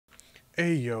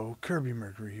Hey yo,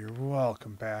 KirbyMercury here.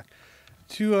 Welcome back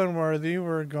to Unworthy.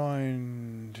 We're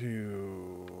going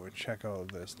to check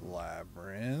out this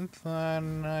labyrinth,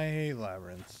 and I hate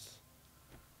labyrinths.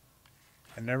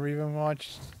 I never even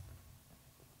watched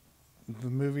the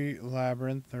movie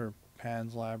Labyrinth or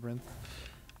Pan's Labyrinth.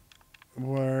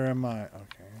 Where am I?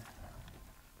 Okay.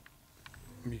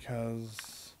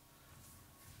 Because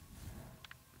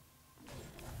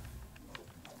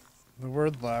the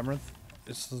word labyrinth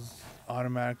just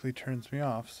automatically turns me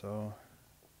off, so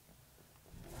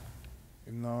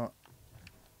even though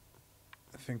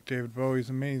I think David Bowie's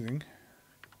amazing.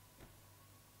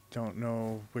 Don't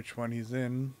know which one he's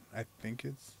in. I think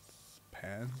it's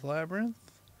Pan's Labyrinth.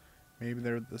 Maybe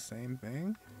they're the same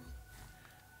thing.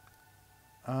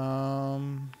 What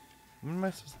am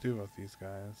I supposed to do about these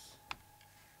guys?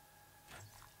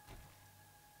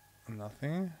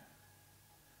 Nothing.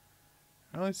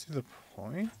 I don't really see the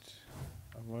point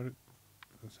of what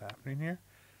is happening here.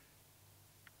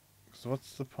 So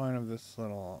what's the point of this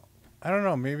little... I don't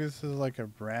know, maybe this is like a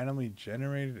randomly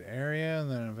generated area and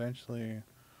then eventually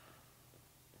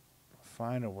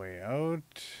find a way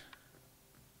out.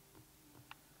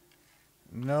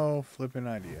 No flipping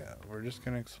idea. We're just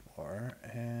gonna explore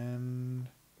and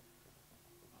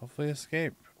hopefully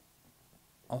escape.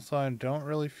 Also, I don't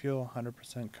really feel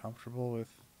 100% comfortable with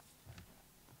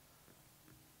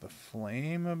the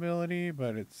flame ability,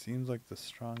 but it seems like the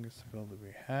strongest ability we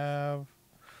have.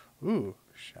 Ooh,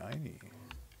 shiny.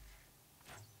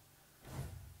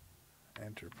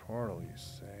 Enter portal, you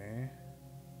say?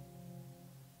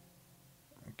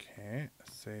 Okay,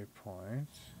 save point.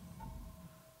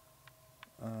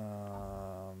 I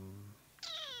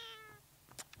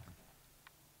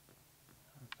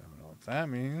don't know what that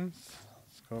means.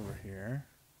 Let's go over here.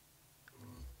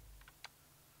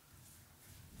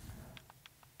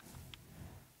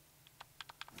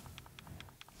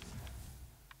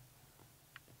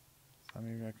 So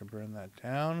maybe I can burn that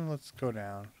down. Let's go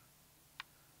down.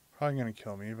 Probably gonna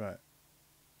kill me, but...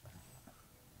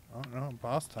 Oh no,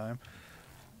 boss time.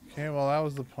 Okay, well that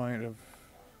was the point of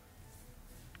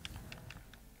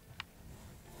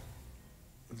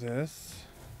this.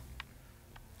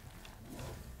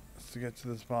 To get to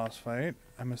this boss fight,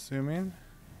 I'm assuming.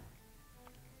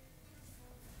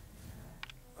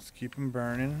 Let's keep him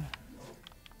burning.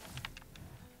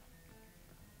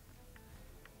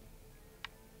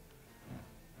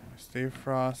 Stay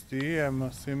frosty. I'm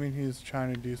assuming he's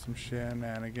trying to do some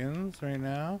shenanigans right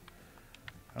now.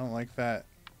 I don't like that.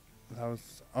 That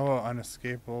was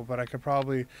unescapable, but I could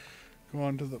probably go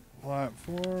onto the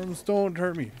platforms. Don't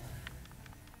hurt me.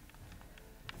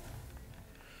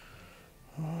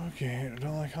 Okay, I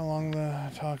don't like how long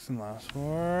the toxin lasts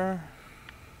for.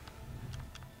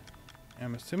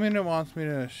 I'm assuming it wants me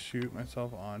to shoot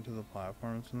myself onto the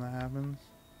platforms when that happens.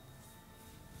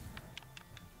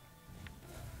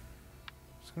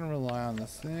 Just gonna rely on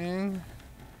this thing.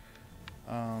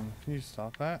 Can you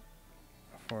stop that?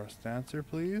 Forest Dancer,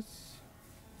 please.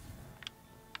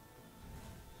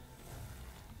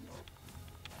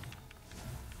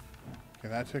 Okay,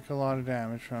 that took a lot of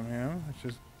damage from him, which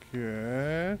is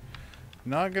good.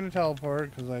 Not gonna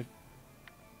teleport because I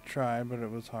tried, but it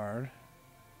was hard.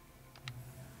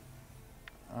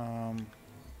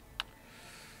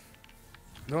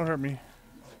 Don't hurt me.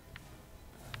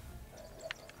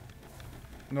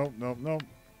 Nope, nope, nope.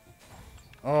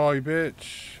 Oh, you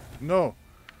bitch. No.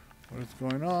 What is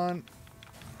going on?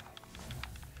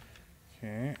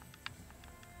 Okay.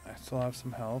 I still have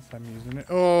some health. I'm using it.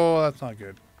 Oh, that's not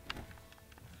good.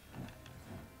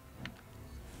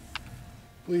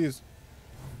 Please.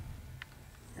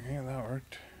 Okay, that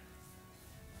worked.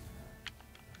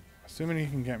 Assuming he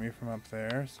can get me from up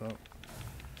there, so...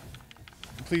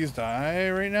 Please die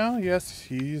right now? Yes,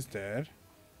 he's dead.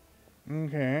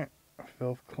 Okay.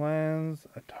 Filth cleanse.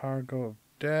 A Targo of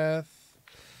death.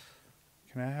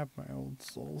 Can I have my old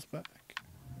souls back?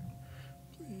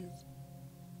 Please.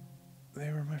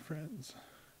 They were my friends.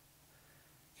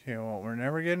 Okay, well, we're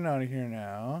never getting out of here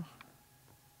now.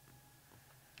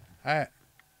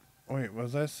 Wait,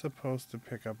 was I supposed to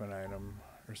pick up an item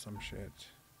or some shit?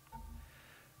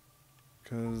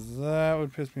 Because that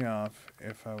would piss me off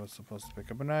if I was supposed to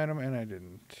pick up an item and I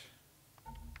didn't.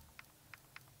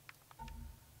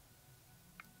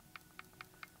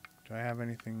 Do I have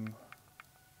anything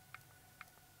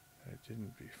that I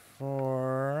didn't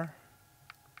before?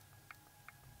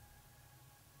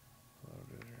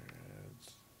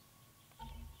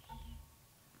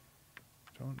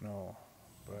 Don't know,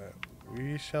 but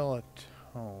we shall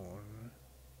atone.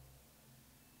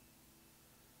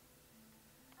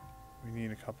 We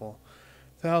need a couple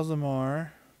thousand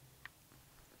more.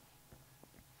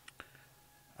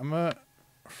 I'm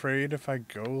afraid if I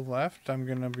go left, I'm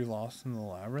gonna be lost in the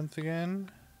labyrinth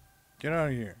again. Get out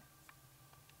of here.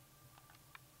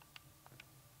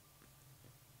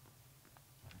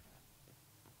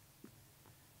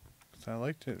 Because I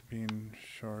liked it being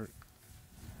short.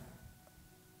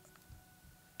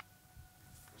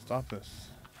 Stop this.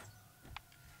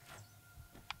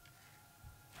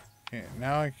 Okay,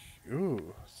 now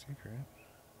ooh, secret.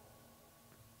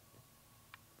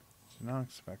 Did not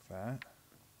expect that.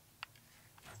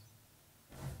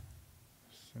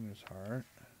 Sinner's Heart.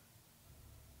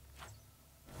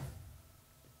 I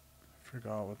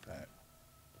forgot what that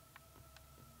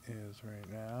is right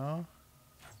now.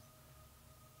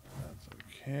 That's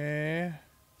okay.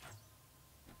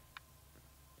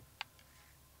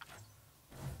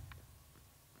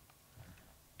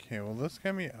 Okay, will this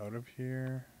get me out of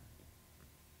here?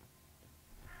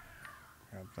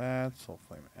 Grab that. Soul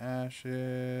Flame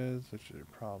Ashes, which are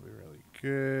probably really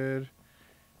good.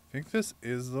 I think this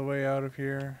is the way out of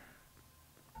here.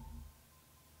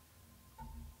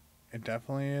 It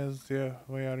definitely is the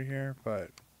way out of here, but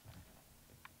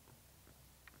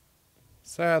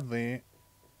sadly,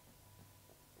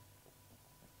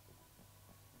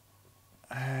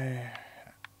 I'm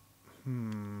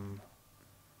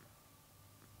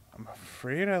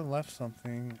afraid I left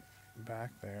something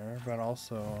back there, but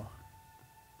also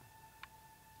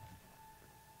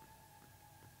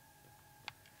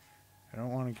I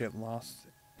don't want to get lost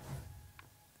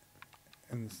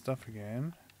in the stuff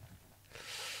again.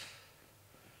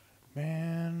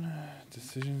 Man,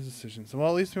 decisions. Well,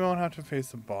 at least we won't have to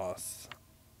face the boss.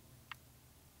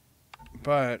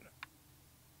 But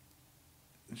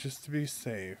just to be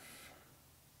safe,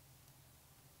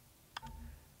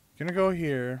 gonna go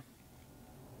here,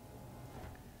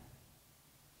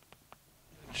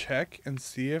 check and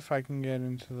see if I can get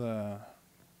into the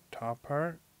top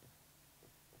part,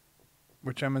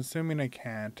 which I'm assuming I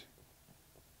can't.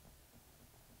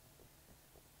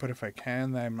 But if I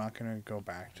can, then I'm not gonna go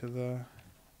back to the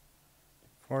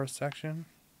forest section.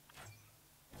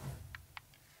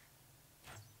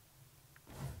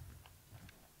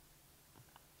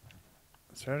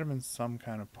 There had to have been some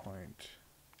kind of point.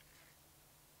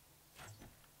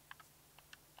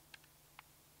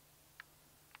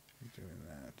 Doing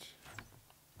that.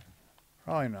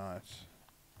 Probably not.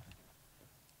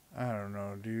 I don't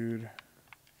know, dude.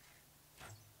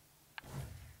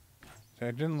 So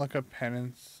I didn't look up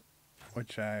penance,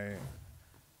 which I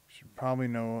should probably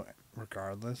know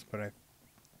regardless, but I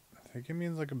think it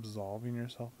means like absolving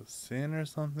yourself of sin or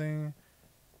something.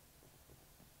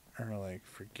 Or like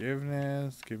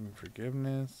forgiveness, giving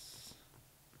forgiveness.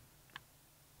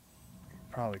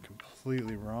 Probably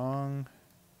completely wrong.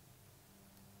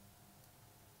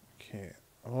 Okay,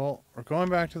 well, we're going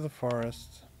back to the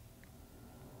forest.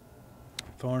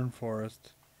 Thorn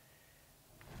Forest.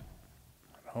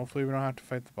 Hopefully we don't have to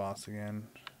fight the boss again.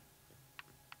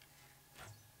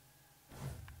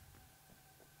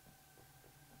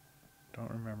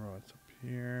 Don't remember what's up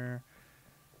here.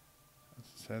 As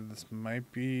I said, this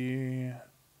might be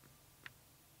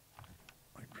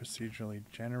like procedurally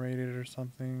generated or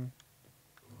something.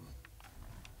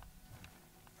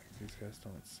 Like these guys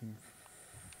don't seem...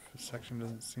 This section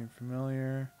doesn't seem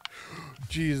familiar.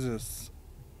 Jesus!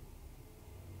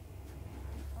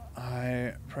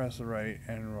 I press the right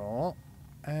and roll.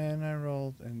 And I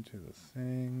rolled into the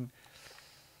thing.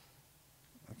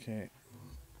 Okay.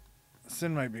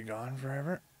 Sin might be gone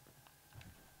forever.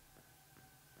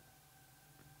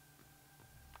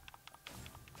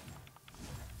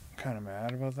 Kind of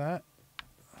mad about that.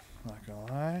 Not gonna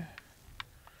lie.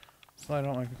 So I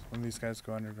don't like when these guys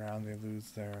go underground, they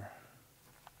lose their...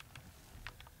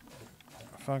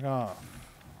 Fuck off.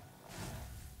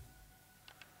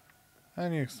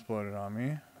 And you exploded on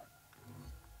me.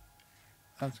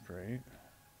 That's great.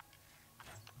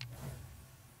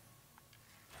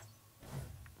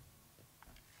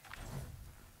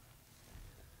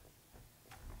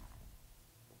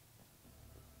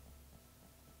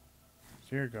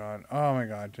 Dear God. Oh my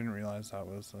God, didn't realize that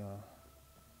was a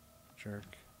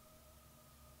jerk.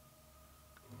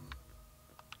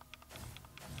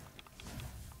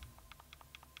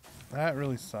 That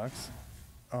really sucks.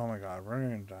 Oh my God, we're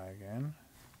gonna die again.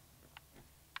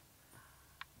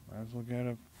 Might as well get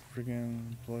a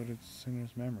friggin' bloated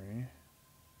sinner's memory.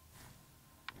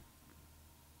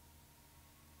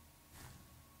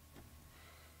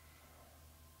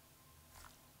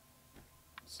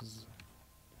 This is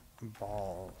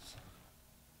balls.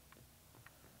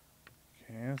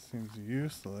 Okay, that seems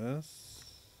useless.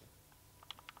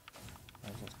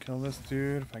 Might as well kill this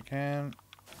dude if I can.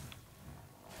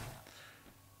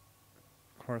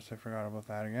 course, I forgot about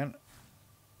that again.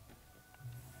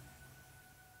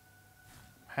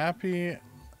 Happy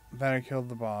that I killed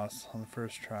the boss on the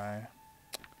first try.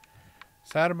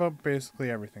 Sad about basically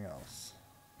everything else.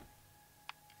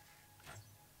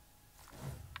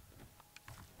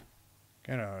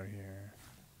 Get out of here.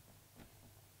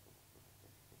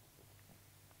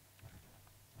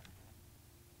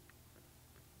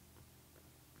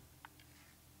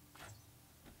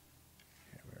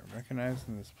 Okay, we're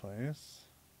recognizing this place.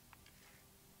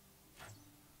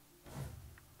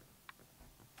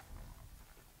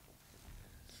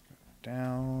 Let's go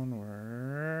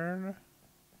downward.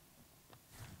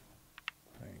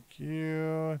 Thank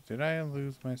you. Did I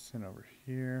lose my sin over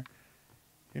here?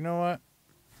 You know what?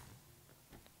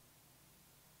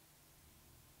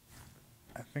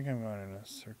 I think I'm going in a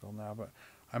circle now, but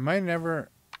I might never...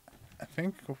 I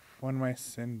think when my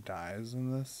sin dies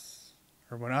in this,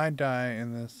 or when I die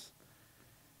in this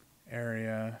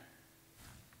area,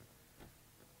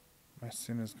 my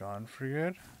sin is gone for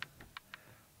good.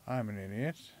 I'm an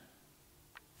idiot.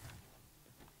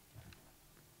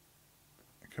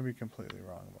 I could be completely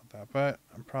wrong about that, but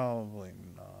I'm probably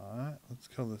not. Let's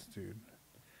kill this dude.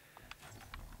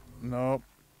 Nope.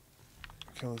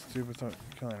 Kill this dude without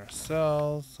killing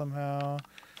ourselves somehow.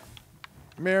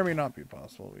 May or may not be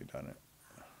possible. We've done it.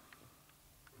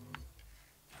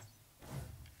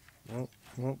 Whoa,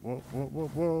 whoa, whoa, whoa, whoa,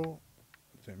 whoa.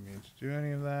 Didn't mean to do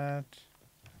any of that.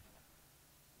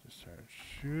 Just started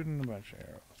shooting a bunch of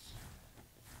arrows.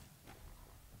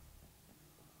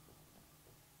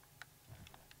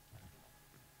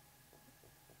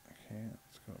 Okay,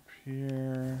 let's go up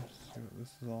here. See what this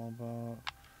is all about.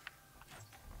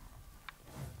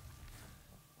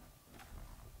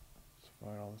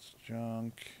 Avoid all this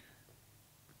junk.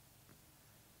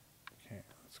 Okay,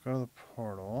 let's go to the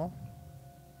portal.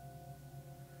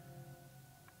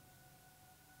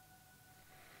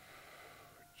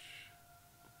 Which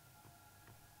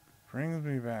brings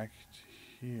me back to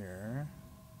here.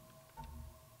 I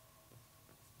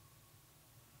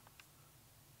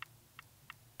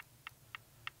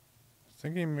was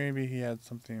thinking maybe he had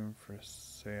something for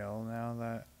sale now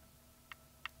that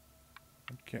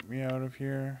would get me out of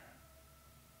here.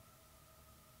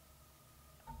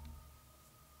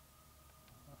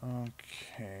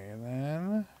 Okay,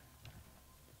 then.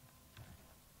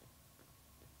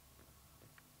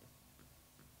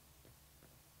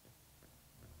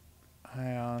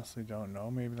 I honestly don't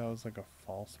know. Maybe that was like a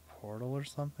false portal or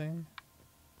something.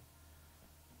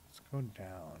 Let's go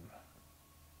down.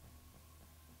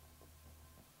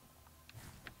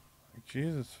 Like,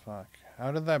 Jesus fuck.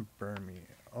 How did that burn me?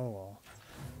 Oh well.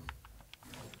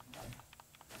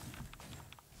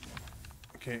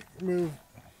 Okay, move.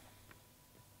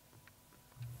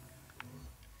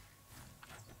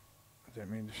 I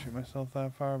didn't mean to shoot myself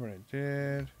that far, but I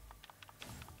did.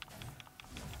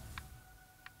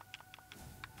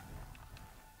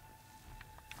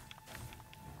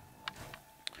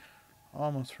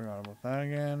 Almost forgot about that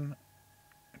again.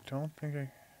 I don't think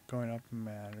going up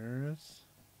matters.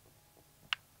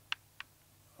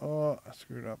 Oh, I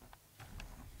screwed up.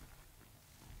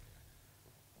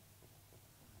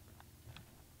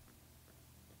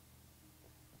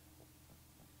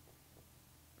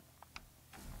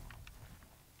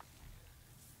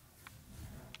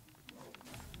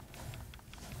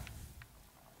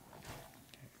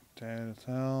 Dead as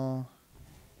hell.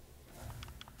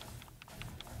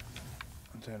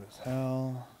 Dead as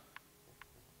hell.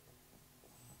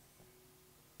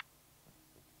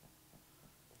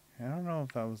 I don't know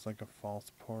if that was like a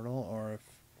false portal or if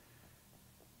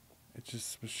it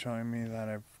just was showing me that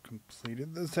I've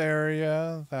completed this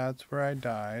area. That's where I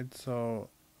died. So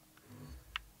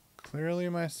clearly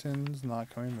my sin's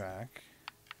not coming back.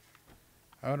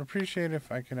 I would appreciate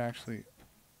if I could actually...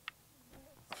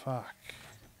 Fuck.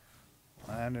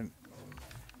 Land and...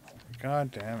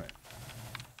 God damn it.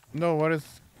 No, what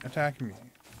is attacking me?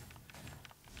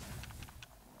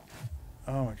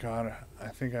 Oh my god, I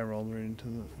think I rolled right into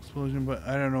the explosion, but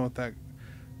I don't know what that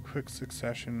quick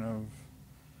succession of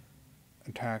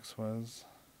attacks was.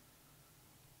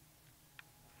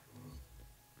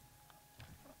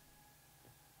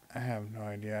 I have no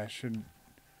idea. I should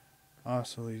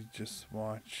also just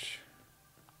watch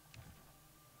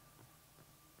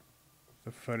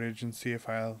the footage and see if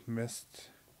I missed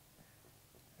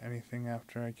anything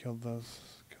after I killed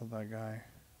that guy.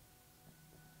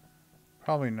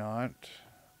 Probably not.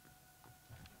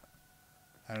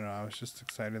 I don't know, I was just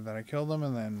excited that I killed him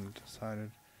and then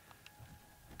decided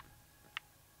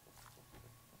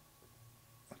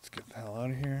let's get the hell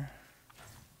out of here.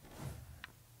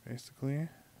 Basically.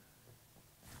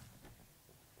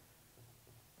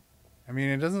 I mean,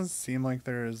 it doesn't seem like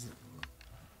there's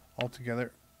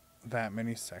altogether that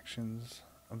many sections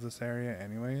of this area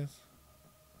anyways.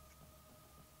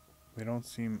 They don't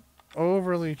seem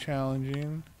overly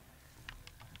challenging.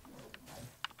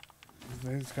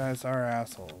 These guys are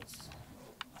assholes.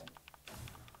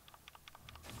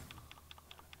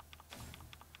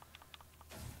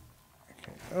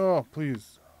 Okay. Oh,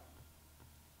 please.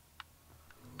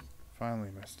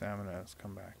 Finally, my stamina has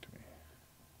come back to me.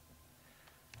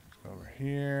 Let's go over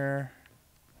here.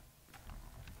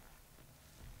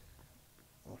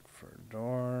 Look for a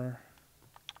door.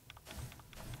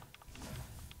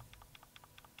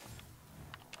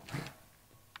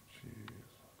 Jeez.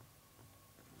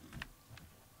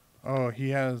 Oh, he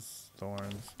has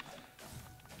thorns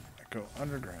that go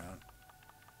underground.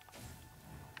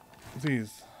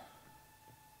 Please.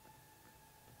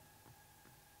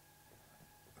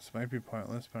 This might be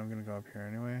pointless, but I'm gonna go up here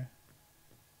anyway.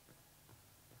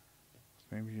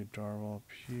 Maybe a door will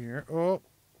appear. Oh!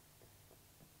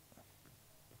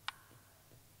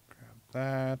 Grab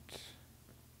that.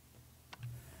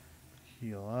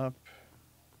 Heal up.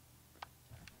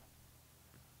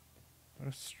 What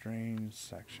a strange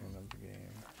section of the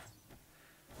game.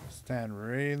 Stand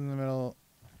right in the middle.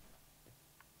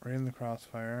 Right in the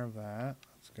crossfire of that.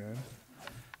 That's good.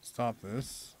 Stop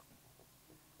this.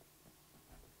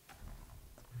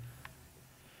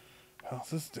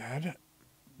 Health is dead.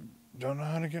 Don't know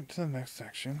how to get to the next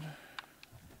section.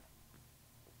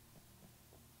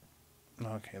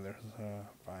 Okay, there's a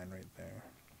vine right there.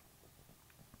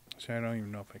 So I don't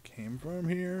even know if I came from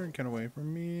here. Get away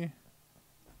from me.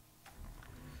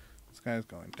 This guy's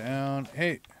going down.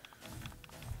 Hey!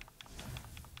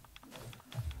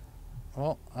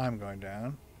 Well, I'm going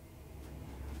down.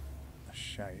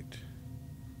 Shite.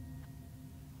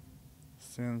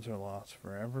 Sins are lost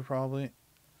forever, probably.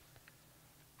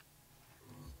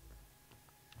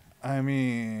 I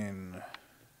mean,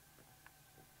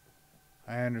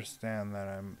 I understand that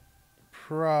I'm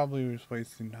probably just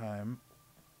wasting time.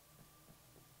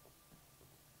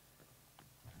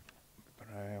 But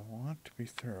I want to be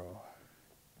thorough.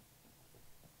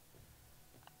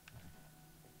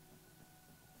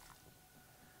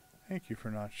 Thank you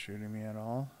for not shooting me at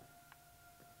all.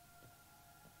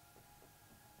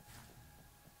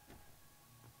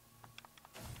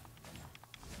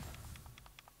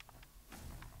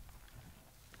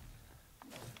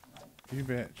 You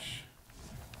bitch.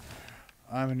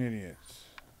 I'm an idiot.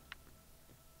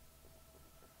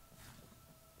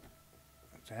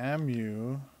 Damn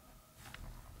you.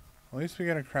 At least we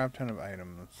got a crap ton of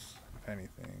items, if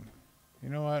anything. You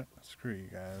know what? Screw you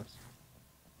guys.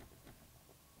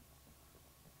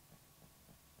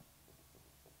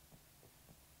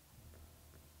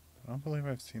 I don't believe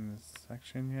I've seen this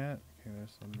section yet. Okay,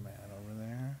 there's some man over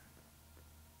there.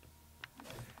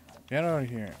 Get out of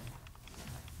here.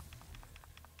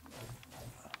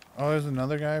 Oh, there's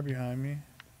another guy behind me.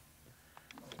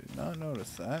 Did not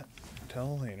notice that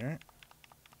until later.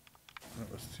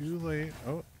 It was too late.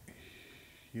 Oh,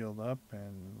 healed up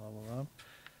and leveled up.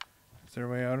 Is there a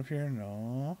way out of here?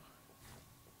 No.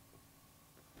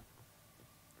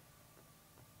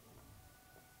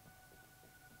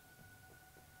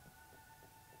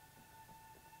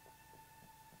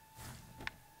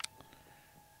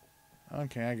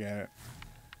 Okay, I get it.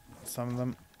 Some of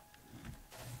them...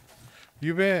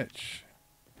 You bitch!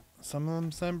 Some of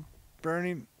them send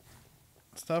burning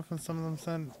stuff and some of them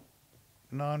send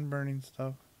non-burning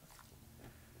stuff.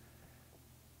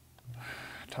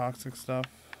 Toxic stuff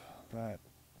that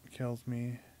kills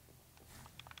me.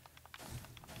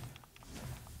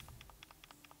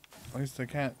 At least I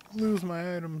can't lose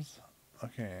my items.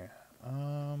 Okay.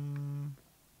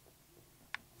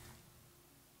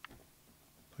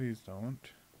 Please don't.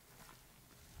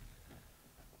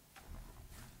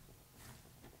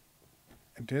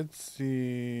 I did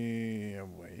see a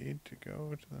way to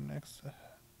go to the next, to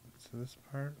this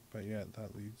part, but yet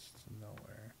that leads to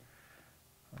nowhere.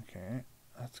 Okay,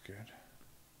 that's good.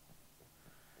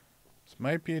 This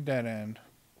might be a dead end.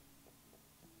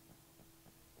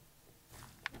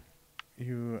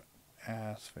 You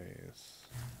ass face.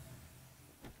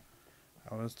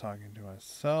 I was talking to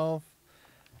myself.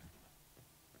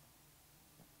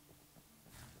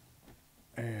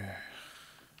 I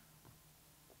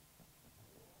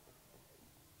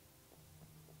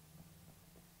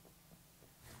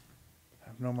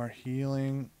have no more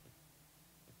healing.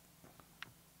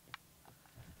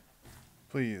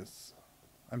 Please.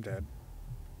 I'm dead.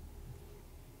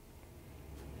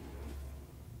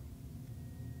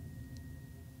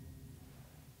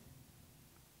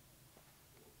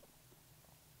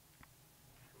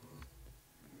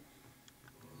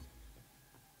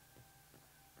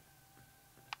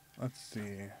 Let's see.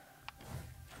 Need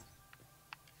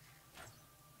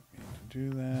to do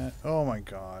that. Oh my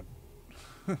god.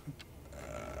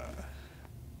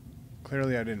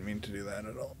 Clearly I didn't mean to do that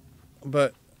at all.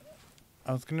 But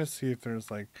I was gonna see if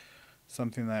there's like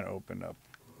something that opened up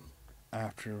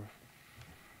after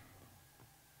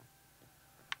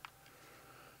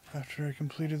I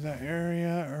completed that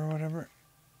area or whatever.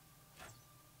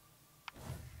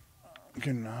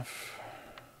 Good enough.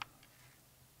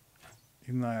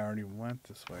 Even though I already went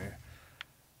this way.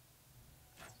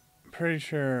 I'm pretty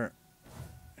sure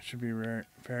it should be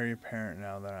very apparent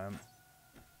now that I'm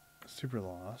super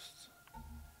lost.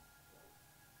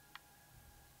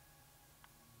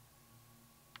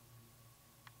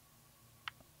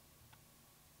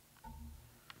 I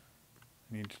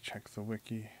need to check the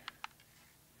wiki.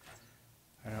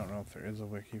 I don't know if there is a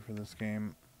wiki for this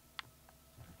game.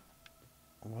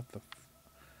 What the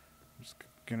I'm just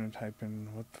gonna type in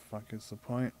what the fuck is the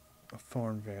point of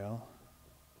Thornvale.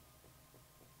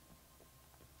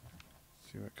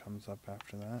 See what comes up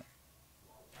after that.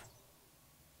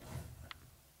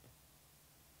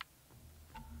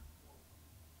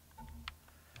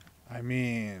 I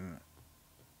mean,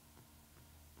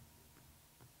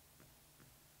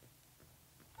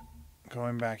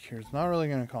 going back here is not really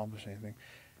going to accomplish anything.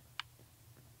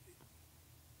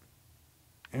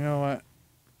 You know what?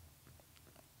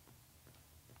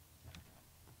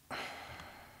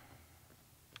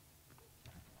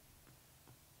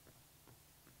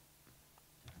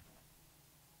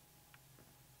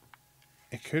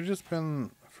 It could have just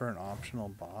been for an optional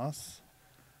boss.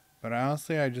 But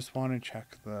honestly, I just want to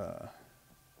check the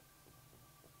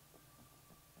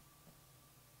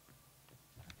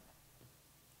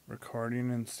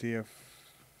recording and see if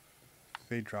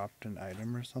they dropped an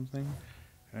item or something.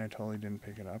 And I totally didn't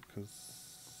pick it up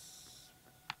because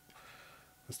I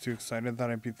was too excited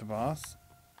that I beat the boss.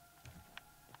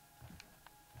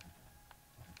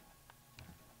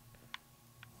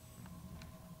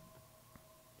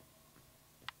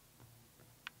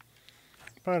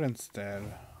 But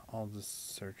instead, I'll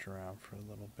just search around for a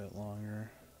little bit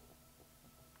longer.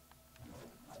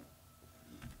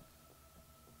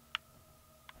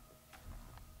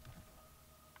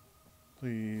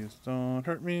 Please don't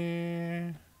hurt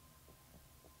me.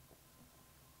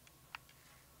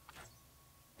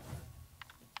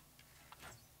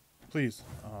 Please.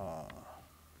 Not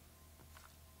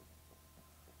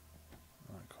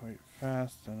quite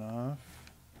fast enough.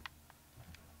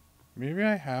 Maybe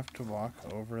I have to walk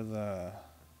over the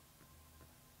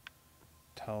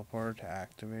teleport to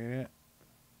activate it.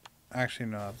 Actually,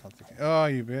 no, that's not the case. Oh,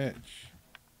 you bitch.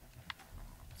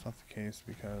 It's not the case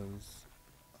because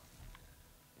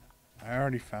I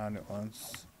already found it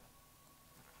once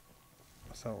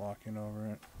without walking over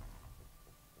it.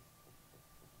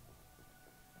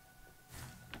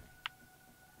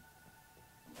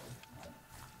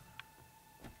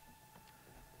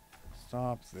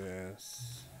 Stop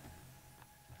this.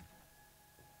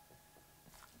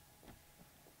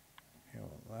 Okay,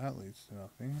 well, that leads to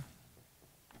nothing.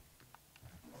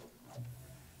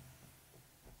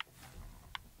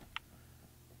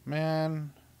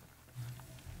 Man.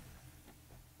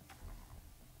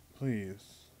 Please.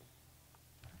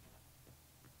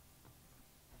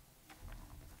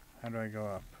 How do I go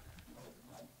up?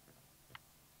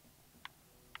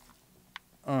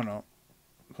 Oh no.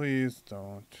 Please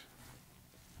don't.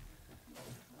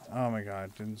 Oh my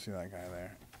god, didn't see that guy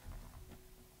there.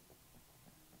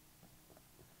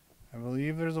 I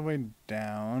believe there's a way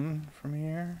down from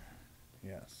here.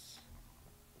 Yes.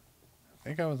 I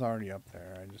think I was already up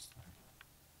there. I just...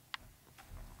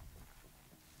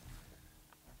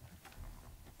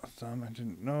 Some I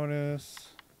didn't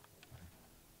notice.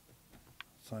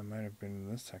 So I might have been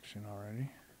in this section already.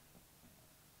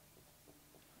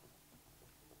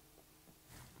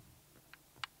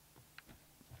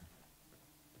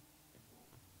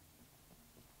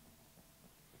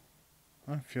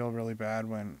 I feel really bad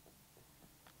when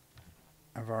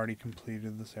I've already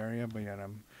completed this area, but yet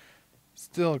I'm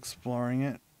still exploring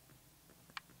it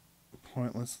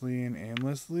pointlessly and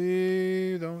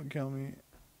aimlessly. Don't kill me.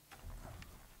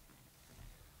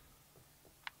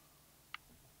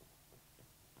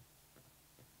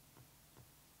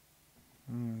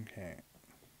 Okay.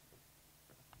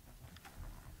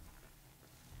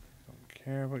 Don't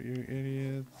care about you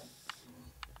idiots.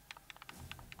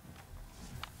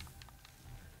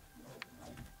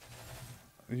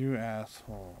 You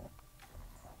asshole.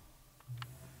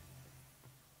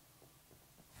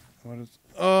 What is...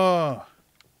 Oh!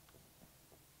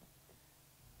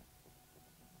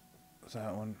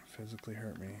 That one physically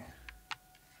hurt me.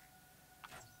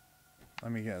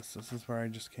 Let me guess. This is where I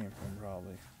just came from,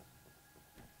 probably.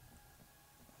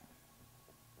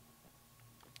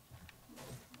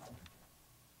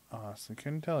 Honestly,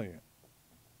 couldn't tell you.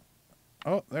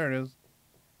 Oh, there it is.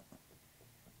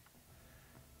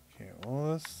 Okay,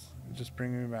 well, this just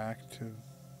bring me back to...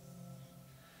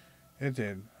 It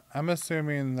did. I'm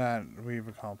assuming that we've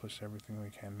accomplished everything we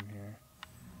can here.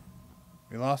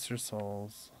 We lost our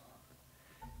souls.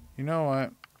 You know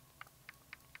what?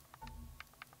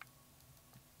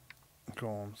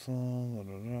 Golem soul,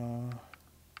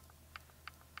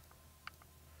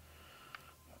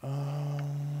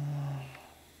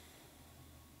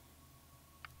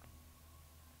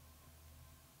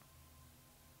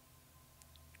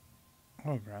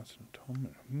 oh, grants an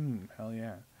atonement. Hell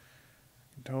yeah.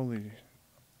 Totally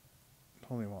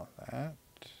want that.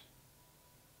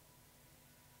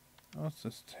 Let's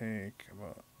just take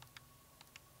about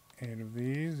 8 of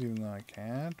these, even though I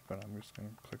can't, but I'm just going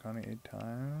to click on it 8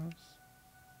 times.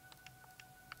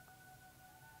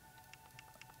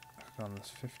 Click on this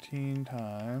 15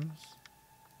 times.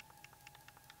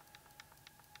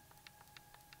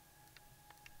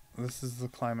 This is the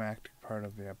climactic part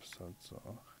of the episode,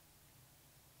 so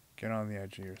get on the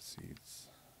edge of your seats.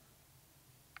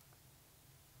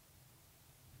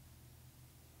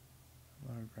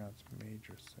 Lord grants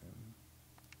major sin.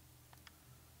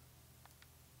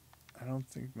 I don't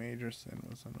think major sin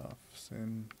was enough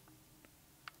sin.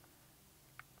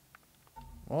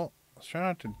 Well, let's try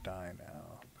not to die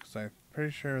now, because I'm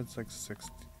pretty sure it's like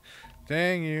 60.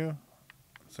 Dang you!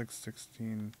 It's like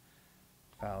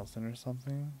 16,000 or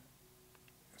something.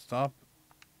 Stop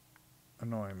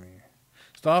annoying me.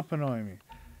 Stop annoying me.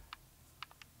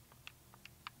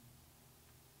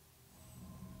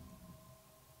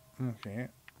 Okay.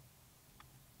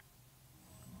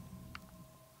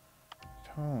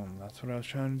 Tome, that's what I was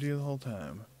trying to do the whole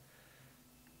time.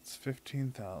 It's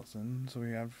 15,000, so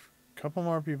we have a couple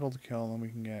more people to kill, and then we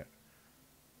can get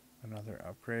another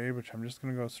upgrade, which I'm just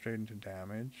going to go straight into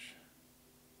damage.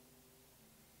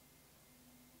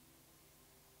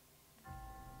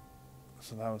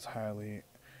 So that was highly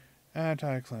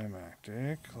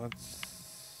anticlimactic. Let's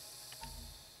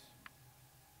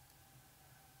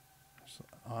just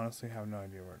honestly have no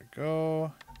idea where to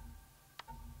go.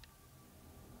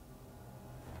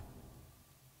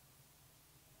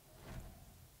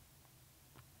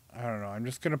 I don't know. I'm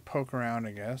just going to poke around,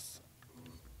 I guess.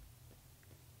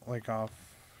 Like off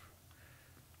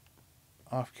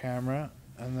camera.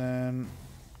 And then...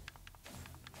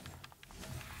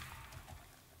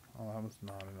 Oh, that was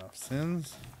not enough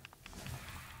sins.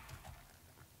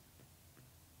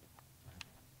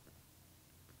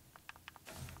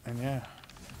 And yeah.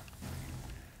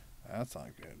 That's not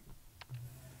good.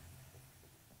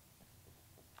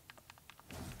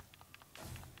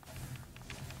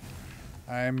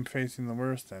 I'm facing the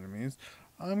worst enemies.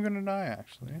 I'm gonna die,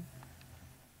 actually.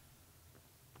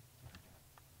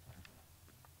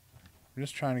 I'm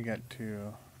just trying to get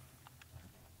to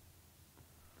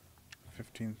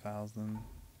 15,000.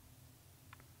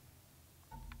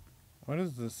 What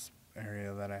is this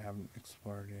area that I haven't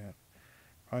explored yet?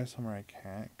 Probably somewhere I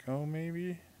can't go,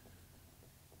 maybe?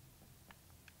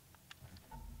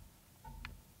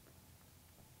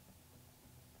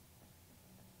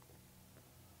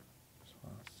 Just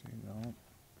want to see, no.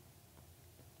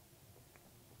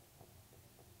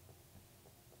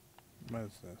 What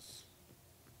is this?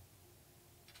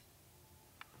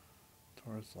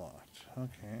 Door's locked.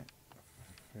 Okay.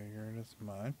 Figured as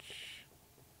much.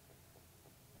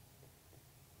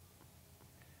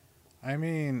 I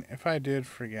mean, if I did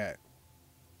forget...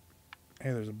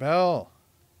 Hey, there's a bell!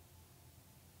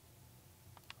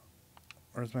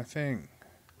 Where's my thing?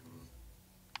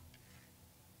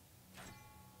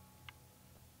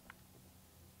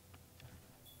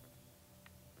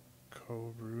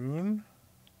 Cove rune.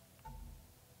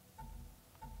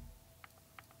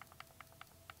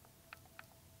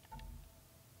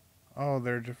 Oh,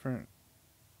 they're different.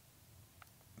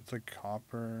 It's like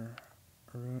copper,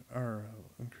 or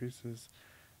increases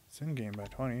sin gain by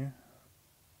 20.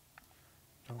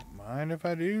 Don't mind if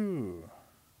I do.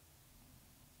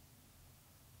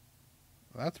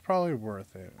 That's probably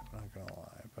worth it, not gonna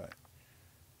lie, but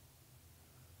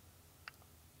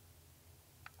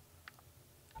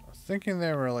I was thinking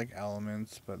they were like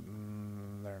elements, but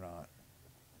they're not.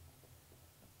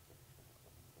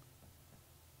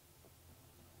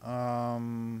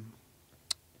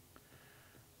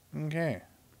 Okay.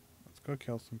 Let's go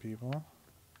kill some people.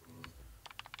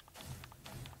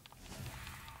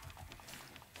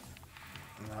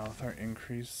 Now with our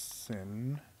increased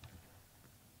sin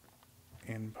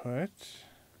input.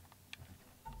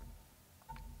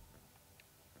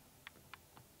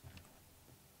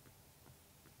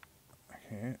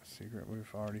 Okay, secret we've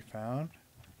already found.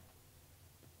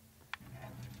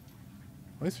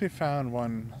 At least we found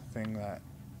one thing that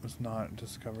was not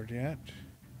discovered yet.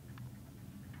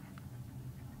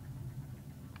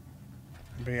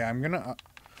 But yeah, I'm gonna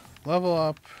level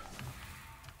up.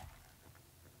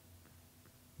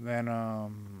 Then,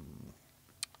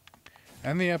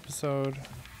 end the episode.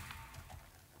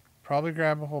 Probably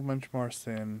grab a whole bunch more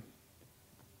sin.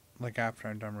 Like after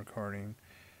I'm done recording.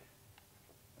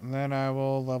 And then I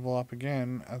will level up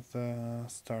again at the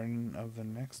starting of the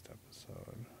next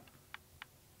episode.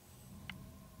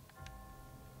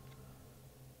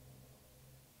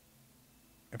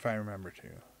 If I remember to.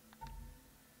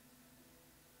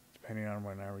 Depending on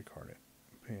when I record it.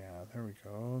 But yeah, there we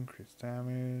go. Increased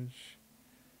damage.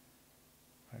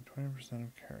 By 20%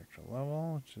 of character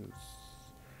level, which is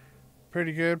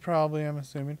pretty good, probably, I'm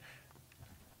assuming.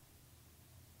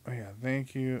 Oh yeah,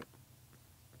 thank you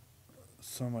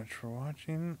so much for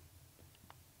watching.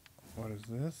 What is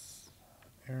this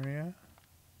area?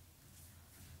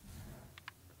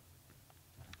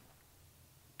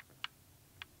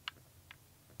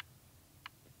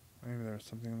 Maybe there's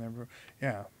something in there.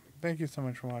 Yeah, thank you so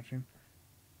much for watching.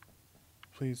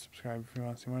 Please subscribe if you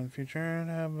want to see more in the future, and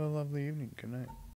have a lovely evening. Good night.